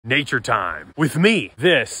Nature time with me.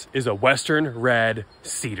 This is a Western Red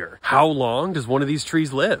Cedar. How long does one of these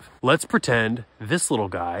trees live? Let's pretend this little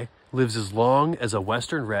guy lives as long as a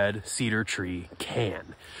Western Red Cedar tree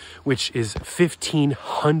can, which is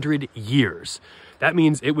 1,500 years. That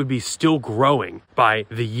means it would be still growing by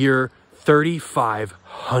the year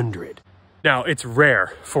 3,500. Now, it's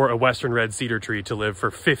rare for a Western Red Cedar tree to live for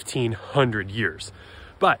 1,500 years,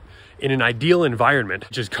 but in an ideal environment,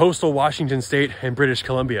 which is coastal Washington State and British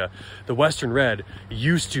Columbia, the Western Red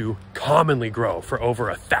used to commonly grow for over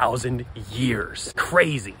 1,000 years.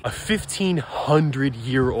 Crazy. A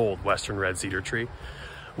 1,500-year-old Western Red Cedar tree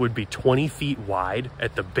would be 20 feet wide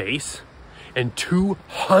at the base and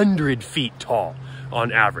 200 feet tall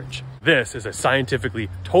on average. This is a scientifically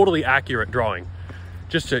totally accurate drawing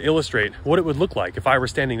just to illustrate what it would look like if I were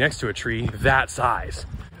standing next to a tree that size.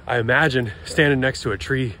 I imagine standing next to a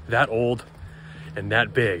tree that old and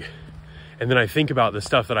that big. And then I think about the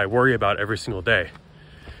stuff that I worry about every single day.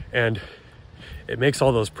 And it makes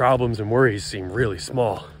all those problems and worries seem really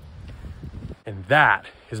small. And that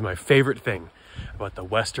is my favorite thing about the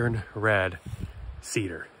Western Red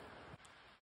Cedar.